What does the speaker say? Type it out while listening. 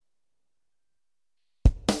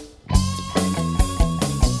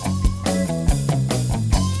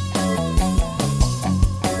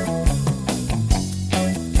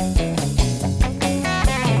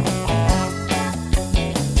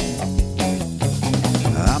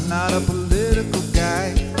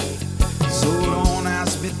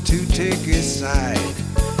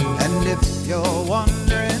you're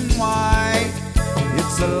wondering why,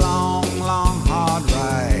 it's a long, long, hard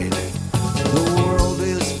ride. The world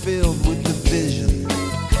is filled with division.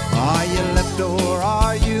 Are you left or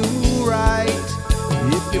are you right?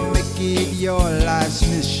 If you make it your life's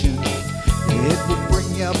mission, it will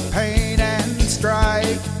bring you pain and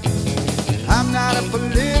strife. I'm not a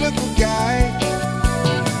political guy.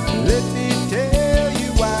 Let me tell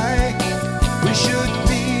you why. We should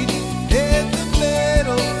meet in the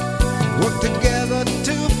middle, work together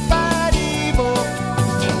to fight evil.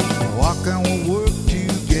 Why can't we work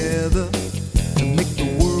together to make the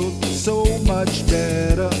world so much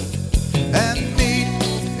better? And meet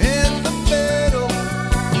in the middle,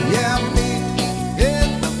 yeah, meet in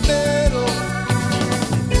the middle.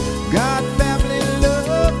 God, family,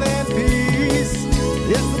 love, and peace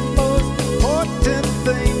is the most important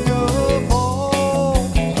thing of all.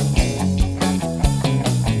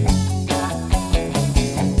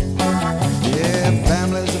 Yeah,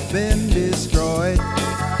 families have been destroyed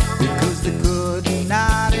because they could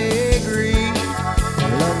not agree.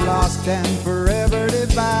 Love lost and forever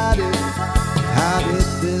divided. How did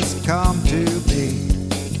this come to be?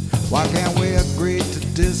 Why can't we agree to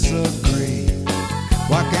disagree?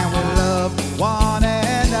 Why can't we love one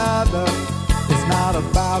another? It's not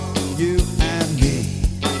about you and me.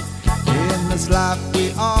 In this life